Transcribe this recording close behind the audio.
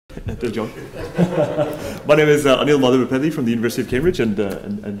John. My name is Anil Madhavapedi from the University of Cambridge,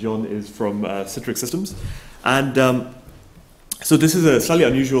 and John is from Citrix Systems. And so this is a slightly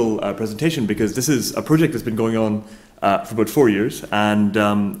unusual presentation because this is a project that's been going on for about 4 years, and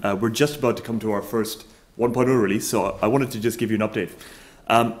we're just about to come to our first 1.0 release, so I wanted to just give you an update.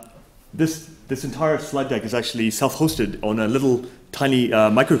 This entire slide deck is actually self-hosted on a little tiny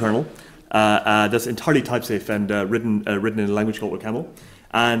microkernel that's entirely type-safe and written in a language called OCaml.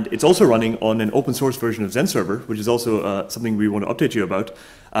 And it's also running on an open source version of XenServer, which is also something we want to update you about.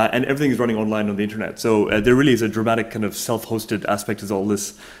 And everything is running online on the internet. So there really is a dramatic kind of self-hosted aspect to all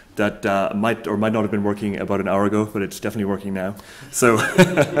this that might or might not have been working about an hour ago, but it's definitely working now. So,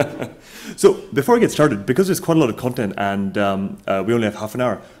 so before I get started, because there's quite a lot of content and we only have half an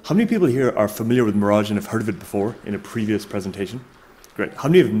hour, how many people here are familiar with Mirage and have heard of it before in a previous presentation? Great. How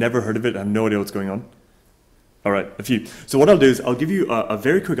many have never heard of it and have no idea what's going on? All right, a few. So what I'll do is I'll give you a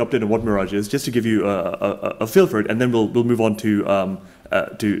very quick update on what Mirage is, just to give you a feel for it, and then we'll move on to how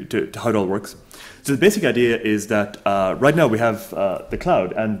it all works. So the basic idea is that right now we have the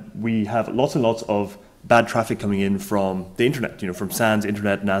cloud, and we have lots and lots of bad traffic coming in from the internet, from SANs,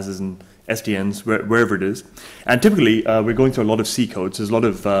 internet, NASs, and SDNs, wherever it is. And typically, we're going through a lot of C codes. There's a lot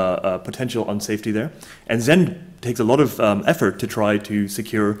of potential unsafety there. And Xen takes a lot of effort to try to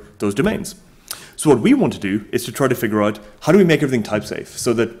secure those domains. So what we want to do is to try to figure out how do we make everything type safe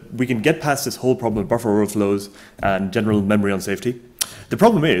so that we can get past this whole problem of buffer overflows and general memory unsafety. The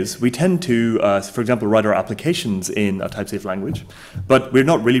problem is we tend to, for example, write our applications in a type safe language, but we're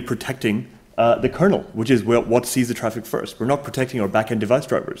not really protecting the kernel, which is what sees the traffic first. We're not protecting our back-end device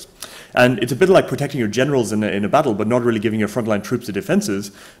drivers. And it's a bit like protecting your generals in a battle, but not really giving your frontline troops the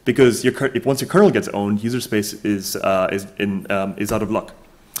defenses, because once your kernel gets owned, user space is out of luck.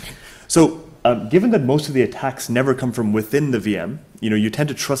 So given that most of the attacks never come from within the VM, you tend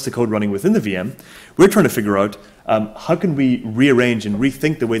to trust the code running within the VM, we're trying to figure out how can we rearrange and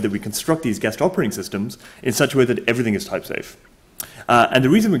rethink the way that we construct these guest operating systems in such a way that everything is type safe. And the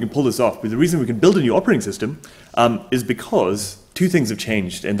reason we can pull this off, the reason we can build a new operating system, is because two things have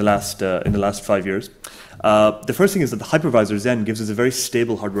changed in the last 5 years. The first thing is that the hypervisor Xen gives us a very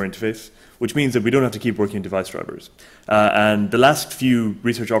stable hardware interface, which means that we don't have to keep working on device drivers. And the last few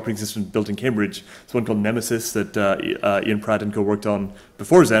research operating systems built in Cambridge, there's one called Nemesis that Ian Pratt and co worked on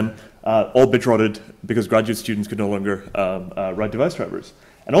before Xen, all bit-rotted because graduate students could no longer write device drivers.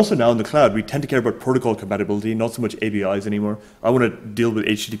 And also now in the cloud, we tend to care about protocol compatibility, not so much ABIs anymore. I want to deal with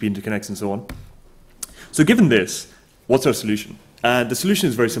HTTP interconnects and so on. So given this, what's our solution? The solution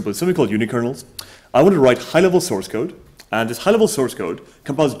is very simple. It's something called unikernels. I want to write high-level source code, and this high-level source code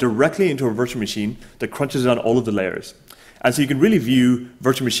compiles directly into a virtual machine that crunches on all of the layers. And so you can really view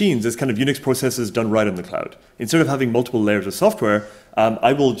virtual machines as kind of Unix processes done right on the cloud. Instead of having multiple layers of software,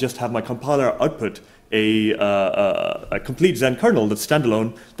 I will just have my compiler output a complete Xen kernel that's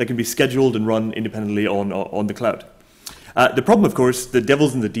standalone that can be scheduled and run independently on the cloud. The problem, of course, the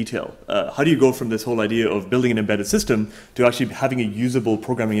devil's in the detail. How do you go from this whole idea of building an embedded system to actually having a usable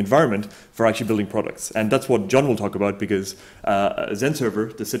programming environment for actually building products? And that's what John will talk about, because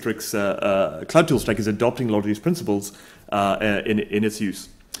XenServer, the Citrix cloud Toolstack, is adopting a lot of these principles in its use.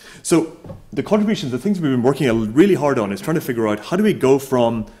 So the contributions, the things we've been working really hard on is trying to figure out how do we go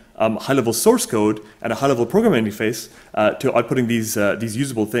from high-level source code and a high-level programming interface to outputting these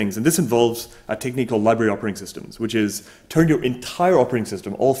usable things. And this involves a technique called library operating systems, which is turn your entire operating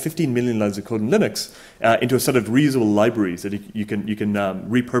system, all 15 million lines of code in Linux, into a set of reusable libraries that you can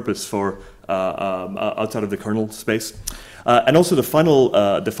repurpose for outside of the kernel space. And also the final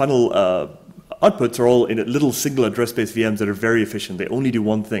outputs are all in little single address-based VMs that are very efficient. They only do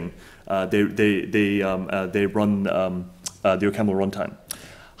one thing. They run the OCaml runtime.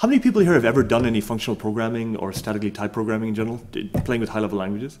 How many people here have ever done any functional programming or statically typed programming in general, playing with high-level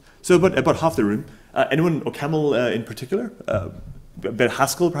languages? So about half the room. Anyone OCaml in particular? A bit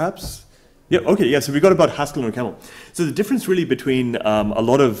Haskell, perhaps? Yeah. Okay. Yeah. So we got about Haskell and OCaml. So the difference really between a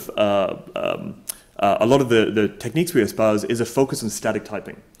lot of the techniques we espouse is a focus on static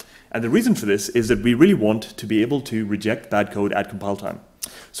typing, and the reason for this is that we really want to be able to reject bad code at compile time.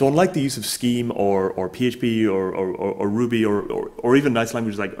 So unlike the use of Scheme or PHP or Ruby or even nice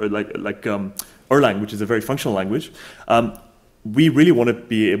languages like Erlang, which is a very functional language, we really want to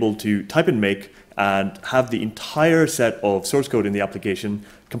be able to type and make and have the entire set of source code in the application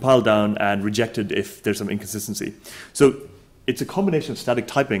compiled down and rejected if there's some inconsistency. So it's a combination of static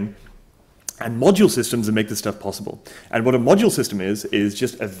typing and module systems that make this stuff possible. And what a module system is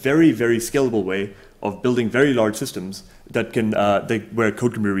just a very, very scalable way of building very large systems that can where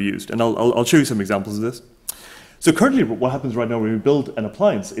code can be reused. And I'll show you some examples of this. So currently what happens right now when we build an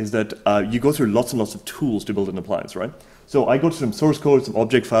appliance is that you go through lots and lots of tools to build an appliance, right? So I go to some source code, some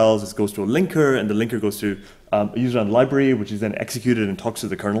object files, it goes to a linker, and the linker goes to a user-defined library, which is then executed and talks to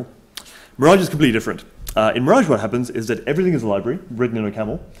the kernel. Mirage is completely different. In Mirage what happens is that everything is a library written in a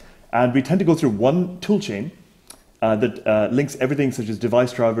camel, and we tend to go through one tool chain that links everything such as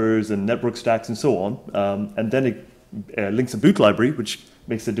device drivers and network stacks and so on, and then it links a boot library, which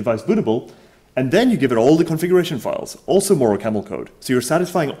makes the device bootable, and then you give it all the configuration files, also more camel code. So you're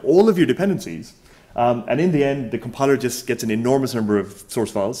satisfying all of your dependencies, and in the end, the compiler just gets an enormous number of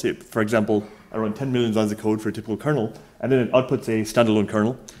source files. For example, around 10 million lines of code for a typical kernel, and then it outputs a standalone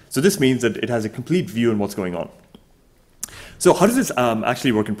kernel. So this means that it has a complete view on what's going on. So how does this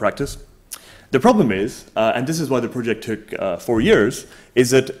actually work in practice? The problem is, and this is why the project took 4 years, is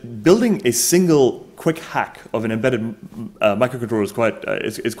that building a single quick hack of an embedded microcontroller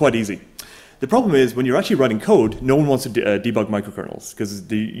is quite easy. The problem is when you're actually writing code, no one wants to debug microkernels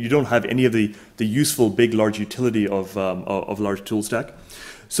because you don't have any of the useful big large utility of large tool stack.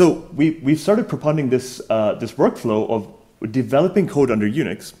 So we've started propounding this workflow of developing code under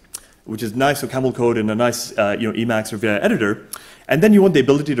Unix, which is nice, so camel code in a nice Emacs or VI editor, and then you want the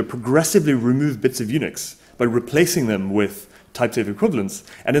ability to progressively remove bits of Unix by replacing them with type-safe equivalents,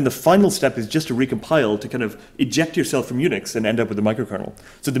 and then the final step is just to recompile to kind of eject yourself from Unix and end up with a microkernel.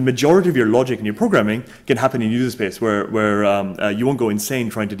 So the majority of your logic and your programming can happen in user space where you won't go insane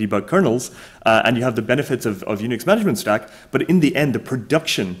trying to debug kernels, and you have the benefits of Unix management stack, but in the end, the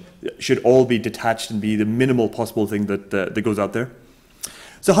production should all be detached and be the minimal possible thing that goes out there.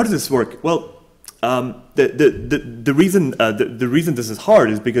 So how does this work? Well, the reason this is hard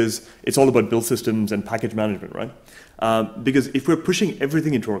is because it's all about build systems and package management, right? Because if we're pushing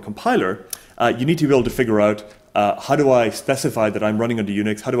everything into our compiler, you need to be able to figure out how do I specify that I'm running under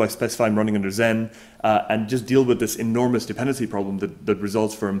Unix, how do I specify I'm running under Xen, and just deal with this enormous dependency problem that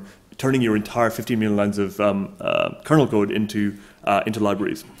results from turning your entire 15 million lines of kernel code into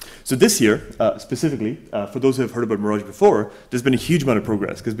libraries. So this year, specifically, for those who have heard about Mirage before, there's been a huge amount of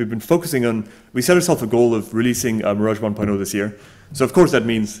progress because we've been focusing on, we set ourselves a goal of releasing Mirage 1.0 this year. So of course that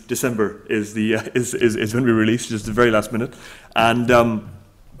means December is when we release, just the very last minute. And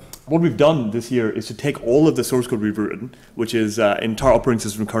what we've done this year is to take all of the source code we've written, which is entire operating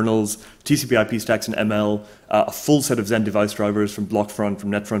system kernels, TCP IP stacks and ML, a full set of Xen device drivers from Blockfront,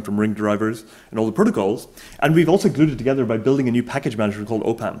 from Netfront, from Ring drivers, and all the protocols. And we've also glued it together by building a new package manager called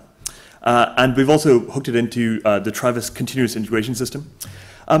OPAM. And we've also hooked it into the Travis continuous integration system.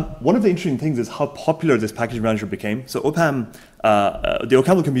 One of the interesting things is how popular this package manager became. So OPAM, the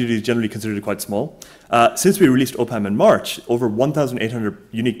OCaml community is generally considered quite small. Since we released OPAM in March, over 1,800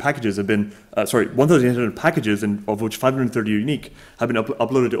 unique packages have been, 1,800 packages, of which 530 are unique, have been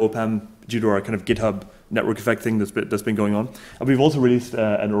uploaded to OPAM due to our kind of GitHub network effect thing that's been going on. And we've also released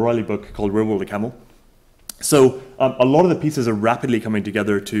an O'Reilly book called Real World Camel. So a lot of the pieces are rapidly coming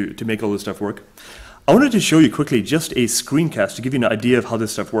together to make all this stuff work. I wanted to show you quickly just a screencast to give you an idea of how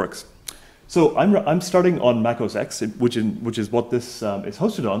this stuff works. So I'm starting on Mac OS X, which is what this is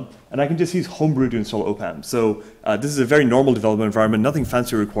hosted on, and I can just use Homebrew to install OPAM. So this is a very normal development environment, nothing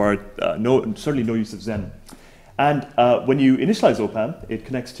fancy required, certainly no use of Xen. And when you initialize OPAM, it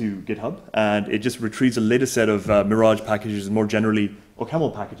connects to GitHub, and it just retrieves the latest set of Mirage packages and more generally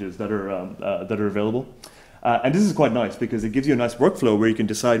OCaml packages that are available. And this is quite nice because it gives you a nice workflow where you can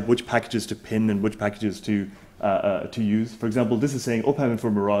decide which packages to pin and which packages to use. For example, this is saying OPAM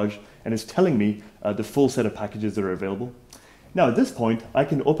for Mirage, and it's telling me the full set of packages that are available. Now at this point, I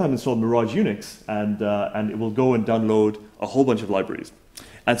can OPAM install Mirage Unix, and it will go and download a whole bunch of libraries.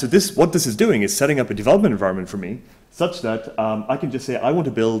 And so what this is doing is setting up a development environment for me, such that I can just say I want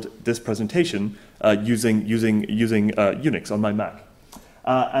to build this presentation using Unix on my Mac.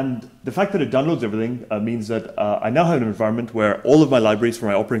 And the fact that it downloads everything means that I now have an environment where all of my libraries for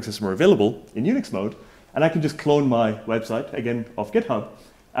my operating system are available in Unix mode, and I can just clone my website, again, off GitHub,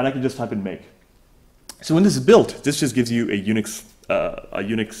 and I can just type in make. So when this is built, this just gives you a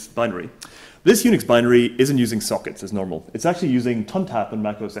Unix binary. This Unix binary isn't using sockets as normal. It's actually using TUNTAP on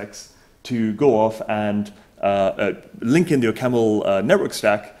Mac OS X to go off and link in the OCaml network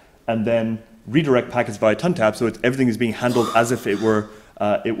stack and then redirect packets via TUNTAP, so everything is being handled as if it were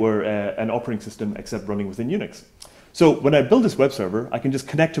an operating system except running within Unix. So when I build this web server, I can just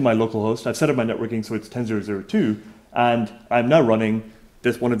connect to my local host. I've set up my networking so it's 10.0.0.2, and I'm now running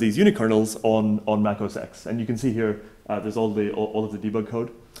one of these unikernels on Mac OS X. And you can see here there's all of the debug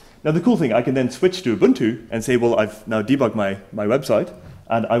code. Now the cool thing, I can then switch to Ubuntu and say, well, I've now debugged my website,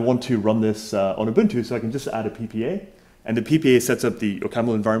 and I want to run this on Ubuntu, so I can just add a PPA. And the PPA sets up the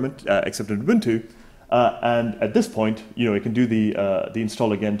OCaml environment, except in Ubuntu. And at this point, it can do the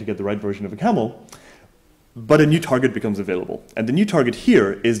install again to get the right version of a camel. But a new target becomes available. And the new target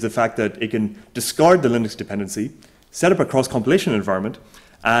here is the fact that it can discard the Linux dependency, set up a cross-compilation environment,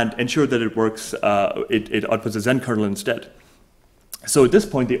 and ensure that it works, it outputs a Xen kernel instead. So at this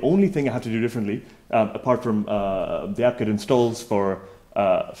point, the only thing I have to do differently, apart from the apt-get installs for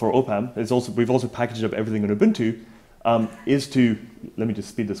OPAM, is we've also packaged up everything on Ubuntu, is to, let me just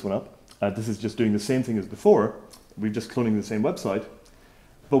speed this one up. This is just doing the same thing as before. We're just cloning the same website.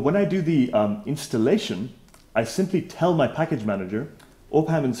 But when I do the installation, I simply tell my package manager,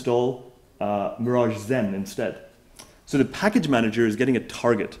 OPAM install Mirage Xen instead. So the package manager is getting a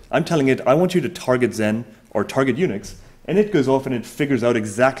target. I'm telling it, I want you to target Xen or target Unix, and it goes off and it figures out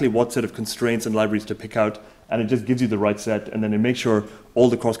exactly what set of constraints and libraries to pick out, and it just gives you the right set, and then it makes sure all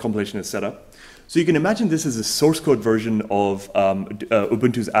the cross-compilation is set up. So you can imagine this is a source code version of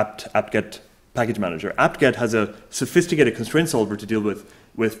Ubuntu's apt-get package manager. apt-get has a sophisticated constraint solver to deal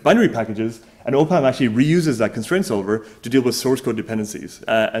with binary packages, and OPAM actually reuses that constraint solver to deal with source code dependencies.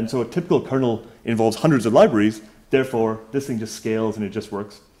 And so a typical kernel involves hundreds of libraries. Therefore, this thing just scales and it just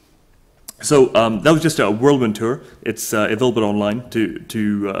works. So that was just a whirlwind tour. It's available online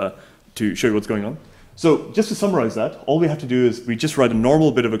to show you what's going on. So just to summarize that, all we have to do is we just write a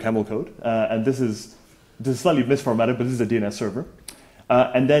normal bit of a camel code, and this is slightly misformatted, but this is a DNS server.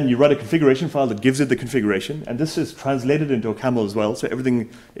 And then you write a configuration file that gives it the configuration, and this is translated into a camel as well, so everything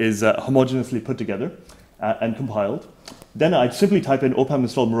is homogeneously put together and compiled. Then I simply type in OPAM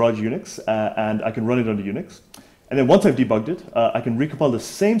install Mirage Unix, and I can run it under Unix. And then once I've debugged it, I can recompile the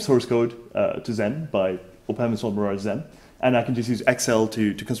same source code to Xen by OPAM install Mirage Xen, and I can just use XL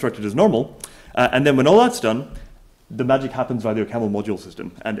to construct it as normal. And then when all that's done, the magic happens via the OCaml module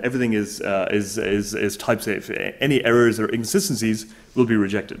system, and everything is type safe. Any errors or inconsistencies will be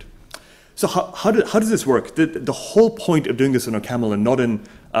rejected. So how does this work? The whole point of doing this in OCaml and not in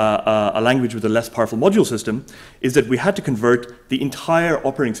a language with a less powerful module system is that we had to convert the entire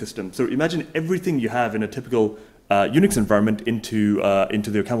operating system. So imagine everything you have in a typical Unix environment into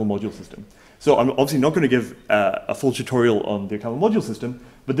the OCaml module system. So I'm obviously not going to give a full tutorial on the OCaml module system,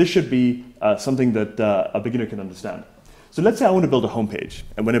 but this should be something that a beginner can understand. So let's say I want to build a homepage.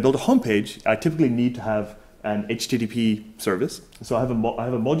 And when I build a homepage, I typically need to have an HTTP service. So I have a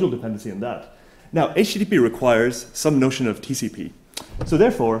module dependency in that. Now, HTTP requires some notion of TCP. So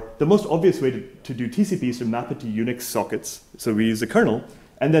therefore, the most obvious way to do TCP is to map it to Unix sockets. So we use the kernel,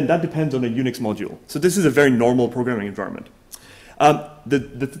 and then that depends on a Unix module. So this is a very normal programming environment.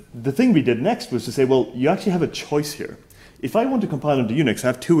 The thing we did next was to say, well, you actually have a choice here. If I want to compile into Unix, I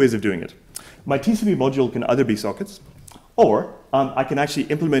have two ways of doing it. My TCP module can either be sockets, or I can actually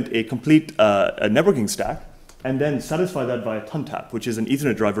implement a complete networking stack and then satisfy that via TUNTAP, which is an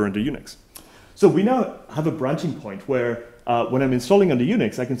Ethernet driver under Unix. So we now have a branching point where when I'm installing under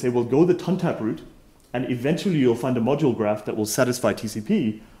Unix, I can say, well, go the TUNTAP route, and eventually you'll find a module graph that will satisfy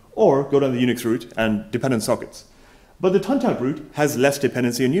TCP, or go down the Unix route and depend on sockets. But the TUNTAP route has less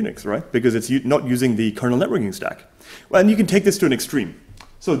dependency on Unix, right? Because it's not using the kernel networking stack. Well, and you can take this to an extreme.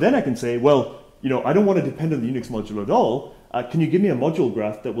 So then I can say, well, I don't want to depend on the Unix module at all. Can you give me a module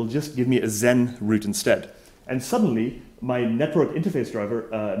graph that will just give me a Xen route instead? And suddenly, my network interface driver,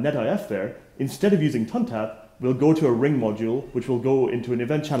 netif there, instead of using TUNTAP, will go to a ring module, which will go into an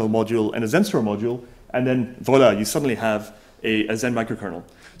event channel module and a XenServer module, and then voila, you suddenly have a Xen microkernel.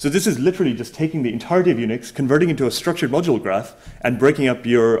 So this is literally just taking the entirety of Unix, converting into a structured module graph, and breaking up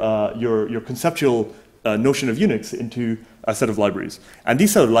your conceptual notion of Unix into a set of libraries. And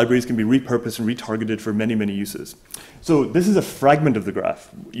these set of libraries can be repurposed and retargeted for many, many uses. So this is a fragment of the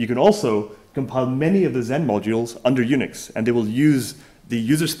graph. You can also compile many of the Xen modules under Unix, and they will use the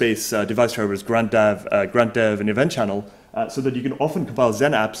user space device drivers, grantdev, and event channel, so that you can often compile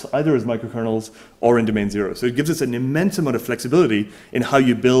Xen apps either as microkernels or in domain 0. So it gives us an immense amount of flexibility in how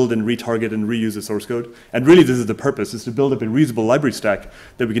you build and retarget and reuse the source code. And really this is the purpose, is to build up a reusable library stack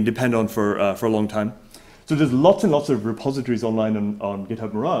that we can depend on for a long time. So there's lots and lots of repositories online on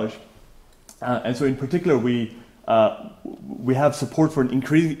GitHub Mirage. And so in particular, we have support for an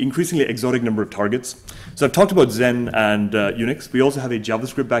increasingly exotic number of targets. So I've talked about Xen and Unix. We also have a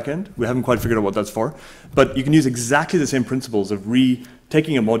JavaScript backend. We haven't quite figured out what that's for. But you can use exactly the same principles of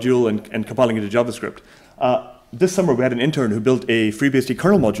taking a module and compiling it to JavaScript. This summer, we had an intern who built a FreeBSD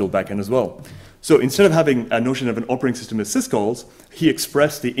kernel module backend as well. So instead of having a notion of an operating system as syscalls, he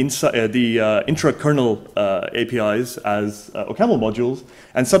expressed the intra-kernel APIs as OCaml modules,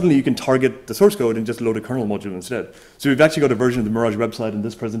 and suddenly you can target the source code and just load a kernel module instead. So we've actually got a version of the Mirage website in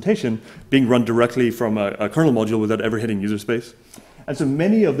this presentation being run directly from a kernel module without ever hitting user space. And so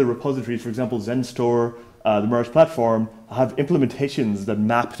many of the repositories, for example, XenStore, the Mirage platform, have implementations that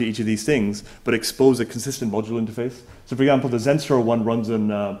map to each of these things, but expose a consistent module interface. So for example, the XenStore one runs on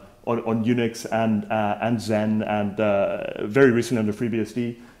Unix and Xen, and very recently under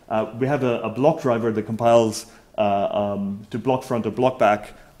FreeBSD. We have a block driver that compiles to block front or block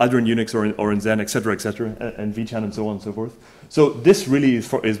back, either in Unix or in Xen, et cetera, and VChan and so on and so forth. So this really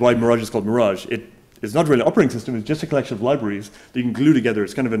is why Mirage is called Mirage. It's not really an operating system, it's just a collection of libraries that you can glue together.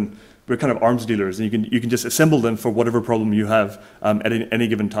 It's we're kind of arms dealers, and you can just assemble them for whatever problem you have at any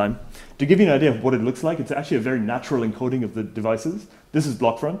given time. To give you an idea of what it looks like, it's actually a very natural encoding of the devices. This is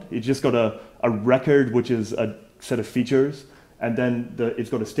block front. It's just got a record, which is a set of features, and then it's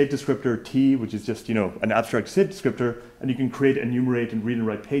got a state descriptor T, which is just an abstract state descriptor, and you can create, enumerate, and read and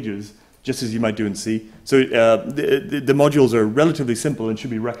write pages, just as you might do in C. So the modules are relatively simple and should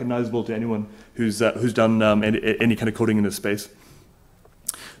be recognizable to anyone who's done any kind of coding in this space.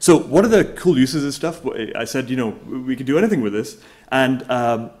 So what are the cool uses of this stuff? I said, we could do anything with this, and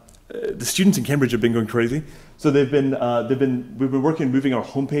the students in Cambridge have been going crazy. So we've been working on moving our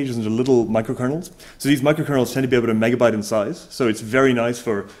home pages into little microkernels. So these microkernels tend to be about a megabyte in size. So it's very nice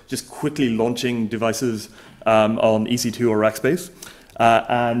for just quickly launching devices on EC2 or Rackspace.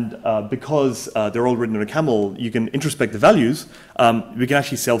 Because they're all written on a camel, you can introspect the values. We can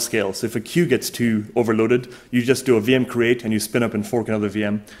actually self-scale. So if a queue gets too overloaded, you just do a VM create and you spin up and fork another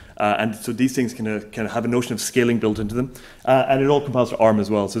VM. And so these things can have a notion of scaling built into them. And it all compiles to ARM as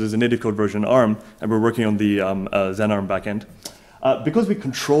well. So there's a native code version ARM, and we're working on the XenARM backend. Because we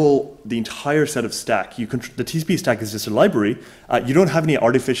control the entire set of stack, the TCP stack is just a library. You don't have any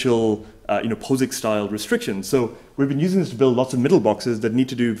artificial, POSIX-style restrictions. So we've been using this to build lots of middle boxes that need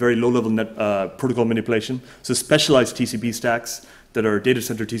to do very low-level protocol manipulation. So specialized TCP stacks that are data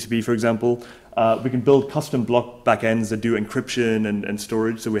center TCP, for example. We can build custom block backends that do encryption and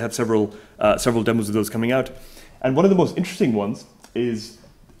storage. So we have several demos of those coming out. And one of the most interesting ones is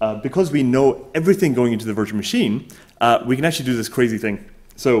because we know everything going into the virtual machine, we can actually do this crazy thing.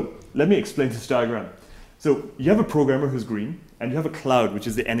 So let me explain this diagram. So you have a programmer who's green, and you have a cloud, which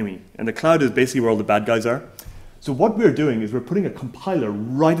is the enemy. And the cloud is basically where all the bad guys are. So what we're doing is we're putting a compiler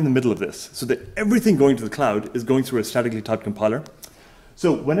right in the middle of this, so that everything going to the cloud is going through a statically typed compiler.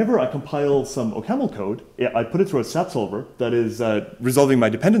 So whenever I compile some OCaml code, I put it through a SAT solver that is resolving my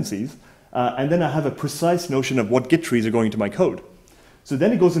dependencies, and then I have a precise notion of what Git trees are going into my code. So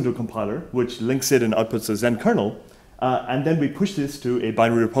then it goes into a compiler, which links it and outputs a Xen kernel, and then we push this to a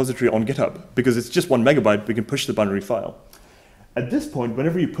binary repository on GitHub. Because it's just 1 megabyte, we can push the binary file. At this point,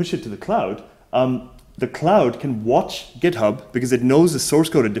 whenever you push it to the cloud can watch GitHub because it knows the source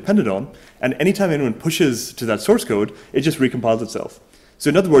code it depended on, and anytime anyone pushes to that source code, it just recompiles itself. So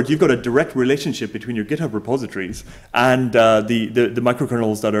in other words, you've got a direct relationship between your GitHub repositories and the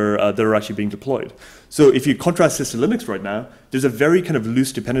microkernels that are actually being deployed. So if you contrast this to Linux right now, there's a very kind of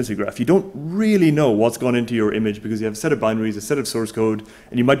loose dependency graph. You don't really know what's gone into your image because you have a set of binaries, a set of source code,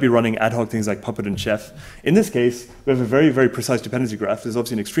 and you might be running ad hoc things like Puppet and Chef. In this case, we have a very, very precise dependency graph. There's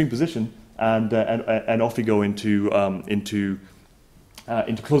obviously an extreme position, and off we go into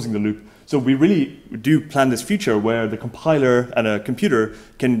closing the loop. So we really do plan this future where the compiler and a computer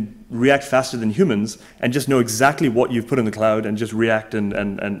can react faster than humans and just know exactly what you've put in the cloud and just react and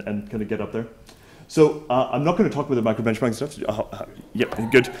kind of get up there. So I'm not going to talk about the micro-benchmarking stuff.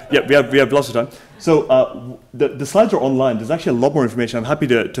 Yep, good. Yeah, we have lots of time. So the slides are online. There's actually a lot more information. I'm happy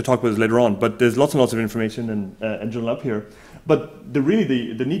to talk about this later on, but there's lots and lots of information and journal up here. But the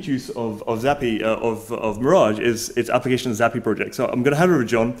neat use of Xapi, of Mirage, is its application of the Xapi project. So I'm going to hand over to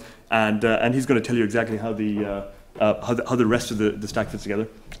John, and he's going to tell you exactly how the rest of the stack fits together.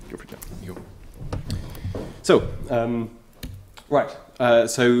 Go for it, John. So,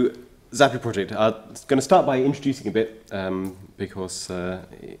 so Xapi Project. I'm going to start by introducing a bit, because,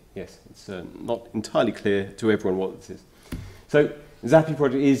 yes, it's not entirely clear to everyone what this is. So, Xapi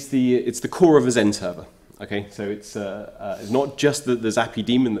Project is the core of a XenServer. Okay, so it's not just the Xapi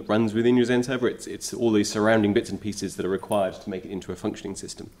daemon that runs within your XenServer, it's all these surrounding bits and pieces that are required to make it into a functioning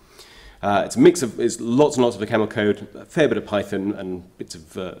system. It's a mix of lots and lots of OCaml code, a fair bit of Python, and bits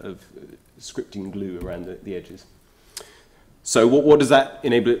of scripting glue around the edges. So what does that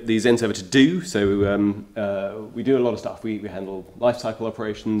enable the XenServer to do? So we do a lot of stuff. We handle lifecycle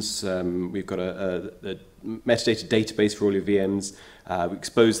operations. We've got a metadata database for all your VMs. We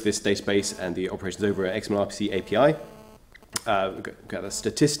expose this database and the operations over an XML-RPC API. We gather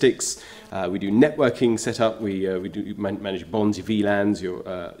statistics. We do networking setup. We do manage bonds, your VLANs.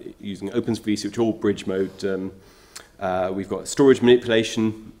 You're using OpenSVC, which are all bridge mode We've got storage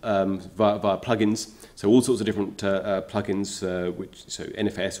manipulation via plugins. So all sorts of different plugins, so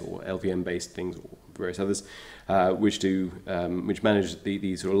NFS or LVM-based things or various others, which manage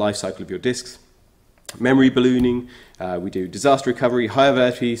the sort of life cycle of your disks. Memory ballooning, we do disaster recovery, high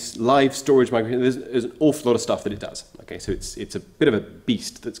availability, live storage migration. There's an awful lot of stuff that it does. Okay, so it's a bit of a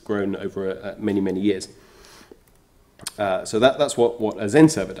beast that's grown over many years. So that's what a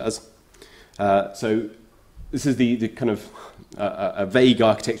XenServer does. So this is the kind of a vague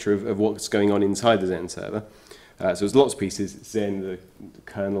architecture of what's going on inside the XenServer. So there's lots of pieces. Xen, the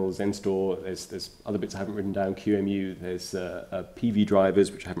kernel, XenStore. There's other bits I haven't written down. QEMU. There's PV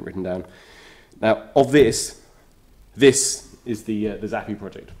drivers which I haven't written down. Now, of this is the Xapi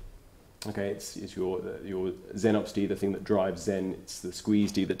project. Okay, it's your XenOpsD, the thing that drives Xen. It's the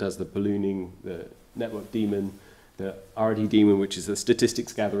SqueezeD that does the ballooning, the network daemon, the RD daemon, which is the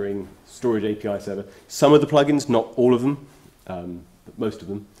statistics gathering, storage API server. Some of the plugins, not all of them, but most of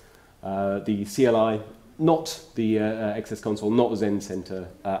them. The CLI, not the XS console, not the Xen Center,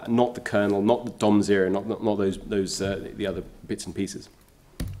 not the kernel, not the DOM0, not those the other bits and pieces.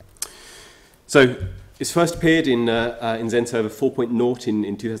 So it's first appeared in XenServer 4.0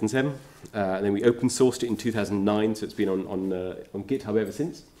 in 2007, and then we open sourced it in 2009, so it's been on GitHub ever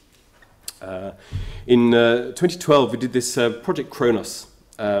since. In 2012, we did this Project Kronos,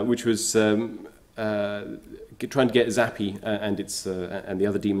 which was trying to get Xapi and the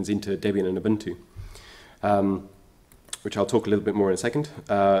other daemons into Debian and Ubuntu, which I'll talk a little bit more in a second.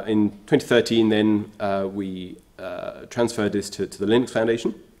 In 2013, then we transferred this to the Linux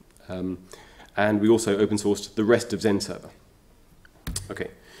Foundation. And we also open sourced the rest of XenServer. Okay,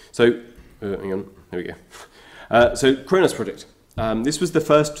 so hang on, there we go. So Kronos project. This was the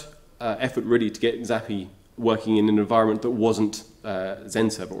first effort really to get Xapi working in an environment that wasn't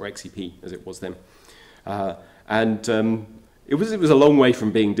XenServer or XCP as it was then. It was a long way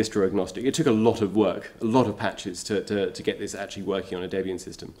from being distro agnostic. It took a lot of work, a lot of patches to get this actually working on a Debian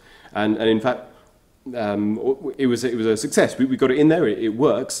system. And in fact, it was a success. We got it in there. It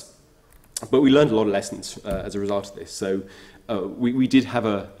works. But we learned a lot of lessons as a result of this. So we did have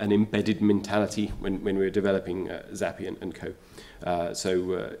an embedded mentality when we were developing Xapi and co.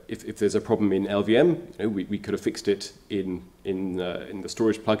 So if there's a problem in LVM, we could have fixed it in the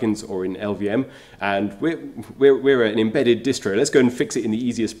storage plugins or in LVM. And we're an embedded distro. Let's go and fix it in the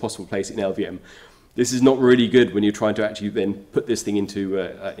easiest possible place in LVM. This is not really good when you're trying to actually then put this thing into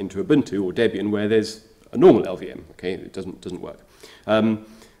Ubuntu or Debian, where there's a normal LVM. Okay, it doesn't work.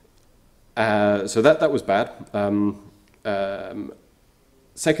 So that was bad.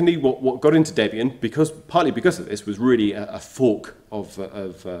 Secondly, what got into Debian, partly because of this, was really a fork of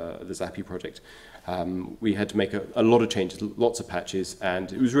the Xapi project. We had to make a lot of changes, lots of patches,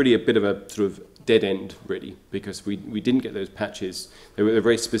 and it was really a bit of a sort of dead end, really, because we didn't get those patches. They were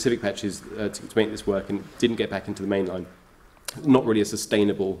very specific patches to make this work, and didn't get back into the mainline. Not really a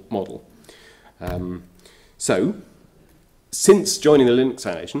sustainable model. So, since joining the Linux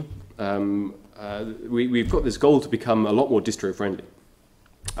Foundation, we've got this goal to become a lot more distro-friendly.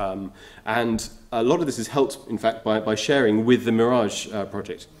 And a lot of this is helped, in fact, by sharing with the Mirage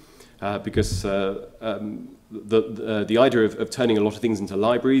project, because the idea of turning a lot of things into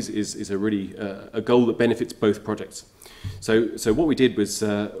libraries is a really a goal that benefits both projects. So what we did was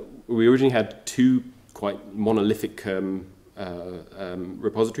we originally had two quite monolithic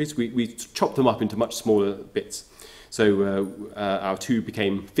repositories. We chopped them up into much smaller bits. So our two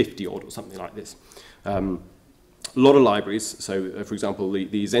became 50 odd or something like this. A lot of libraries. So for example,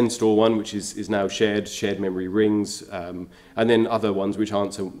 the XenStore one, which is now shared memory rings, and then other ones which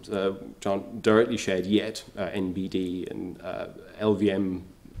aren't directly shared yet, NBD and LVM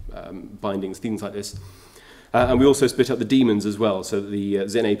bindings, things like this. And we also split up the daemons as well. So the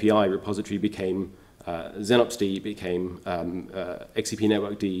Xen API repository became XenOpsD, became XCP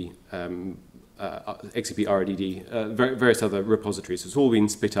Network D, XCP RDD, various other repositories. It's all been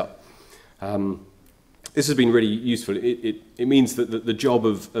split up. This has been really useful. It means that the job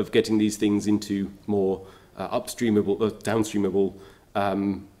of getting these things into more upstreamable, downstreamable,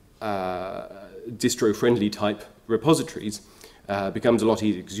 distro-friendly type repositories becomes a lot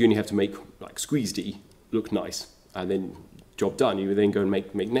easier, because you only have to make like SqueezeD look nice, and then job done. You then go and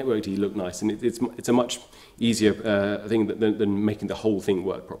make networkd look nice, and it's a much easier thing than making the whole thing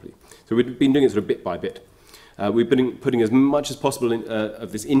work properly. So we've been doing it sort of bit by bit. We've been putting as much as possible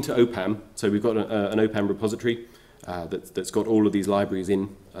of this into OPAM. So we've got an OPAM repository that's got all of these libraries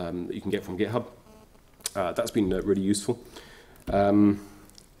in that you can get from GitHub. That's been really useful.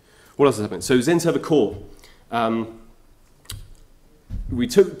 What else has happened? So XenServer Core. we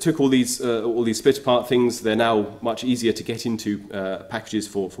took all these split apart things. They're now much easier to get into packages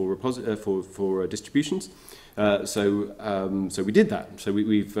for distributions. So we did that. So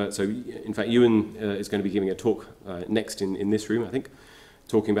so in fact, Ewan is going to be giving a talk next in this room, I think,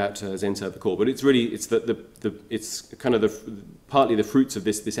 talking about XenServer Core. But it's really it's kind of partly the fruits of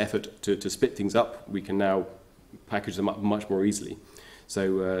this effort to split things up. We can now package them up much more easily.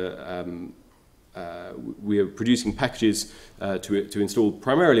 So we are producing packages to install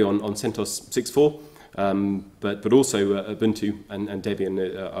primarily on CentOS 6.4, but also Ubuntu and Debian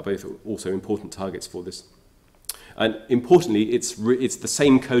are both also important targets for this. And importantly, it's the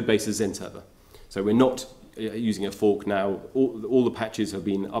same code base as XenServer. So we're not using a fork now. All the patches have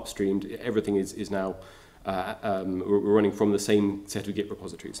been upstreamed. Everything is now we're running from the same set of Git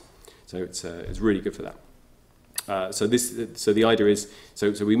repositories. So it's really good for that. So the idea is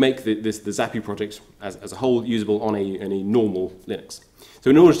so we make the Xapi project as a whole usable on a normal Linux. So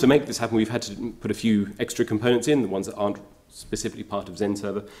in order to make this happen, we've had to put a few extra components in, the ones that aren't specifically part of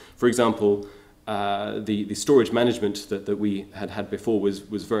XenServer. For example, the storage management that we had before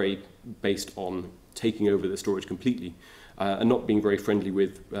was very based on taking over the storage completely and not being very friendly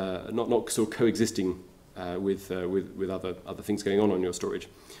with not sort of coexisting with other things going on your storage.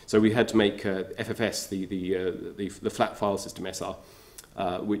 So we had to make FFS, the flat file system SR,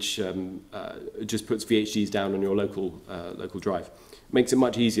 which just puts VHDs down on your local drive. Makes it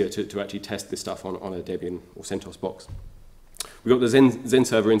much easier to actually test this stuff on a Debian or CentOS box. We've got the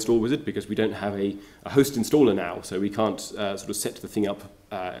XenServer install wizard because we don't have a host installer now, so we can't sort of set the thing up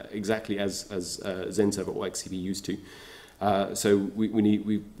exactly as XenServer or XCP used to. So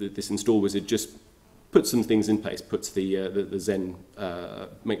this install wizard just puts some things in place, puts the Xen,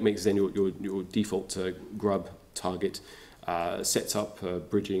 makes Xen your default grub target, sets up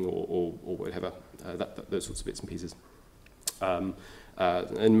bridging or whatever, those sorts of bits and pieces. And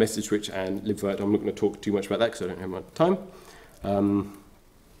message switch and libvirt. I'm not going to talk too much about that because I don't have much time.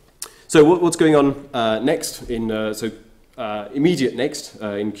 So what's going on next? Immediate next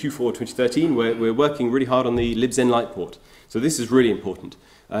in Q4 2013, we're working really hard on the libXenLite port. So this is really important.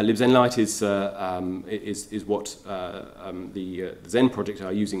 libXenLite is what the Xen project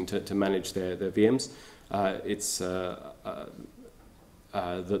are using to manage their VMs. It's the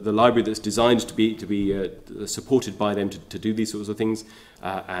library that's designed to be supported by them to do these sorts of things.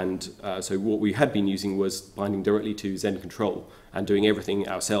 So what we had been using was binding directly to Xen control and doing everything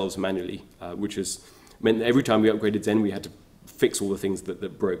ourselves manually, which has meant that every time we upgraded Xen, we had to fix all the things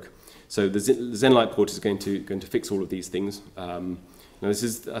that broke. So the XenLite port is going to fix all of these things. Now I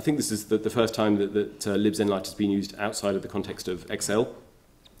think this is the first time that libXenLite has been used outside of the context of XL.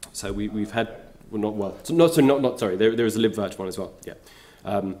 So we've had sorry. There is a libvirt one as well. Yeah.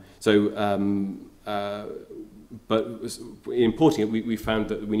 But in importing it, we found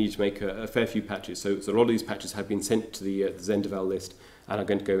that we need to make a fair few patches. So a lot of these patches have been sent to the Xen devel list and are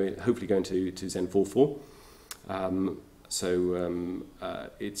going to hopefully go into Xen 4.4.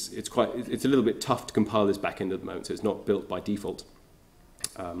 It's a little bit tough to compile this backend at the moment, so it's not built by default.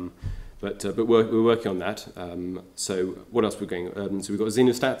 But we're working on that. So what else we're going? So we've got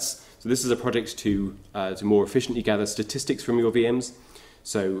Xenostats. So this is a project to more efficiently gather statistics from your VMs.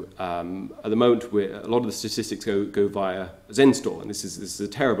 So at the moment, a lot of the statistics go via XenStore, and this is a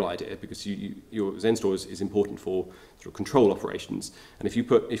terrible idea because your XenStore is important for sort of control operations. And if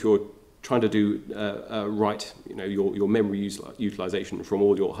you're trying to do write your memory utilization from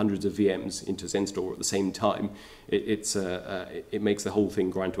all your hundreds of VMs into XenStore at the same time, it makes the whole thing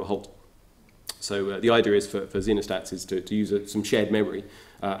grind to a halt. So the idea is for Xenostats is to use some shared memory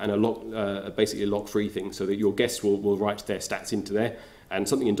and basically a lock-free thing, so that your guests will write their stats into there, and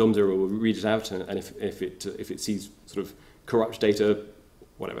something in DOM0 will read it out, and if it sees sort of corrupt data,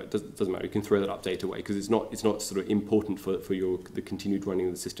 whatever, it doesn't matter. You can throw that update away because it's not sort of important for the continued running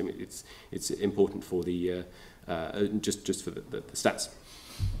of the system. It's important for the just for the stats.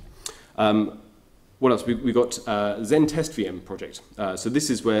 What else? We got Xen Test VM project. So this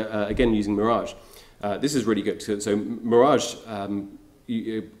is where again using Mirage. This is really good. So Mirage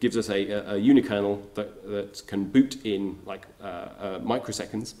gives us a unikernel that can boot in like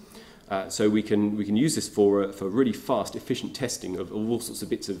microseconds. So we can use this for really fast, efficient testing of all sorts of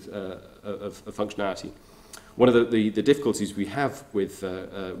bits of functionality. One of the difficulties we have with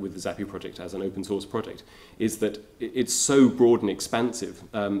the Xapi project as an open source project is that it's so broad and expansive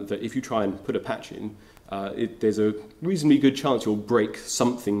that if you try and put a patch in, there's a reasonably good chance you'll break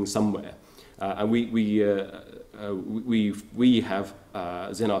something somewhere. And we have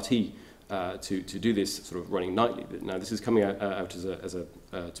XenRT to do this sort of running nightly. Now this is coming out as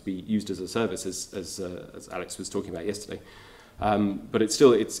to be used as a service, as Alex was talking about yesterday. But it's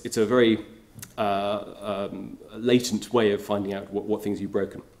still it's a very latent way of finding out what things you've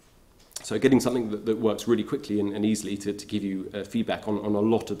broken. So getting something that works really quickly and easily to give you feedback on a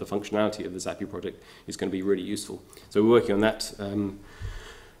lot of the functionality of the Xapi project is going to be really useful. So we're working on that.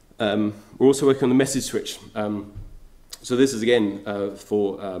 We're also working on the message switch. So this is again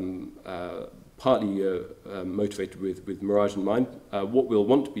for partly motivated with Mirage in mind.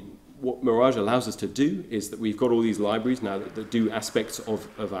 What Mirage allows us to do is that we've got all these libraries now that do aspects of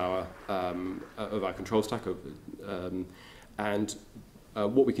our control stack, and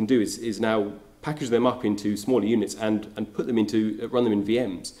what we can do is now package them up into smaller units and put them run them in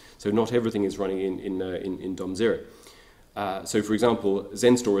VMs. So not everything is running in DOM0. So for example,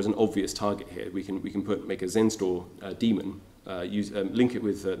 XenStore is an obvious target here. We can make a XenStore daemon, link it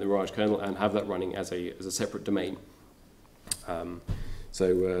with the Mirage kernel, and have that running as a separate domain.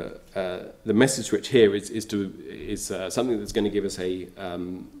 So the message switch here is something that's going to give us a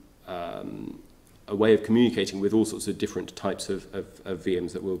way of communicating with all sorts of different types of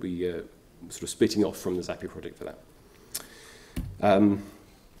VMs that we'll be sort of splitting off from the Xapi project for that.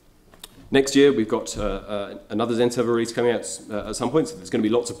 Next year, we've got another XenServer release coming out at some point, so there's going to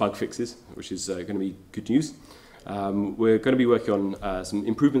be lots of bug fixes, which is going to be good news. We're going to be working on some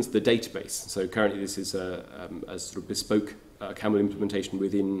improvements to the database. So currently this is a sort of bespoke camel implementation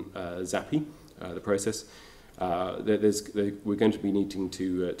within Xapi, the process. We're going to be needing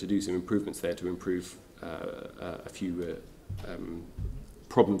to do some improvements there to improve a few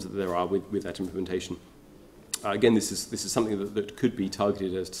problems that there are with that implementation. Again, this is something that could be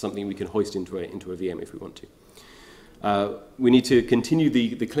targeted as something we can hoist into a VM if we want to. We need to continue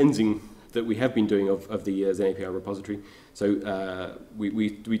the cleansing that we have been doing of the XenAPI repository. So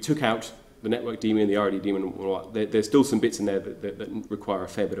we took out the network daemon, the RD daemon. There's still some bits in there that require a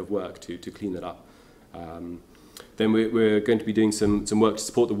fair bit of work to clean that up. Then we're going to be doing some work to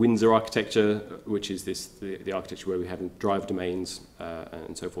support the Windsor architecture, which is the architecture where we have drive domains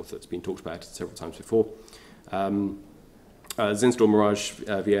and so forth that's been talked about several times before. XenStore Mirage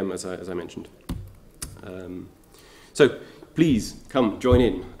VM, as I mentioned. So please come join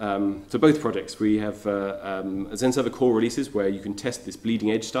in. So both projects, we have XenServer core releases where you can test this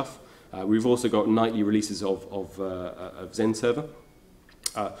bleeding edge stuff. We've also got nightly releases of XenServer.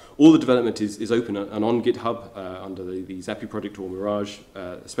 All the development is open and on GitHub under the Xapi project or Mirage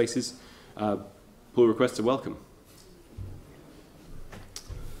spaces. Pull requests are welcome.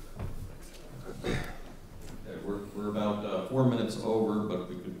 We're about 4 minutes over, but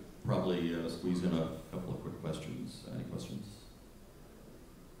we could probably squeeze in a couple of quick questions. Any questions?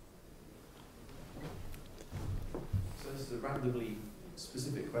 So this is a randomly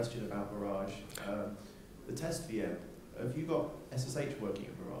specific question about Mirage. The test VM, have you got SSH working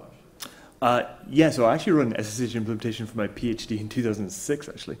in Mirage? Yeah, so I actually run an SSH implementation for my PhD in 2006,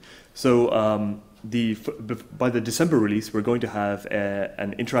 actually. So by the December release, we're going to have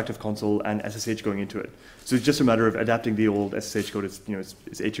an interactive console and SSH going into it. So it's just a matter of adapting the old SSH code.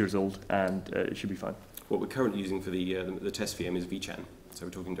 It's 8 years old, and it should be fine. What we're currently using for the test VM is vChan. So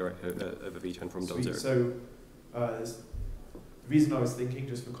we're talking direct over vChan from DOM0. So the reason I was thinking,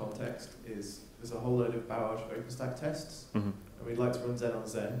 just for context, is there's a whole load of Mirage OpenStack tests, and we'd like to run Xen on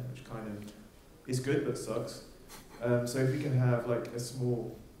Xen, which kind of is good but sucks. So if we can have like a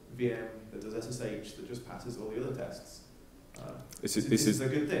small VM that does SSH that just passes all the other tests, this is a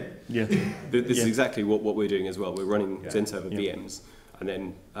good thing. Yeah. This is exactly what we're doing as well. We're running XenServer VMs, and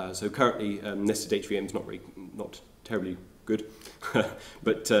then so currently nested HVM is not terribly good,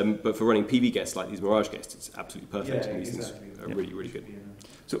 but for running PV guests like these Mirage guests, it's absolutely perfect. Yeah, and these exactly. things are really good.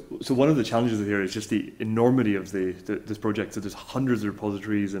 So one of the challenges here is just the enormity of this project. So there's hundreds of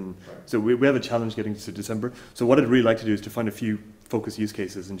repositories, and so we have a challenge getting to December. So what I'd really like to do is to find a few focus use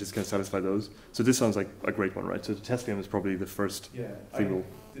cases and just kind of satisfy those. So this sounds like a great one, right? So the test VM is probably the first thing.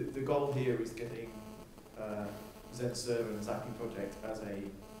 The goal here is getting XenServer and Xapi Project as a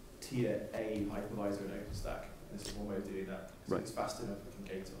tier A hypervisor in OpenStack. This is one way of doing that. So it's fast enough we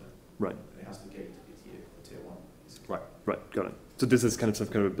can gate on it. Right. And it has to gate to be tier 1. Right, got it. So this is kind of some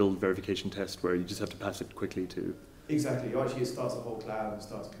kind of a build verification test where you just have to pass it quickly to... Exactly. Actually, it starts a whole cloud and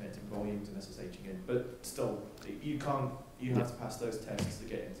starts connecting volumes and SSHing in. But still, you have to pass those tests to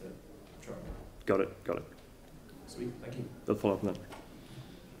get into trouble. Got it. Sweet, thank you. They'll follow up on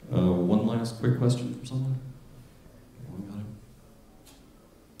that. One last quick question from someone?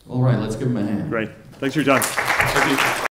 All right, let's give him a hand. Great. Thanks for your time. Thank you.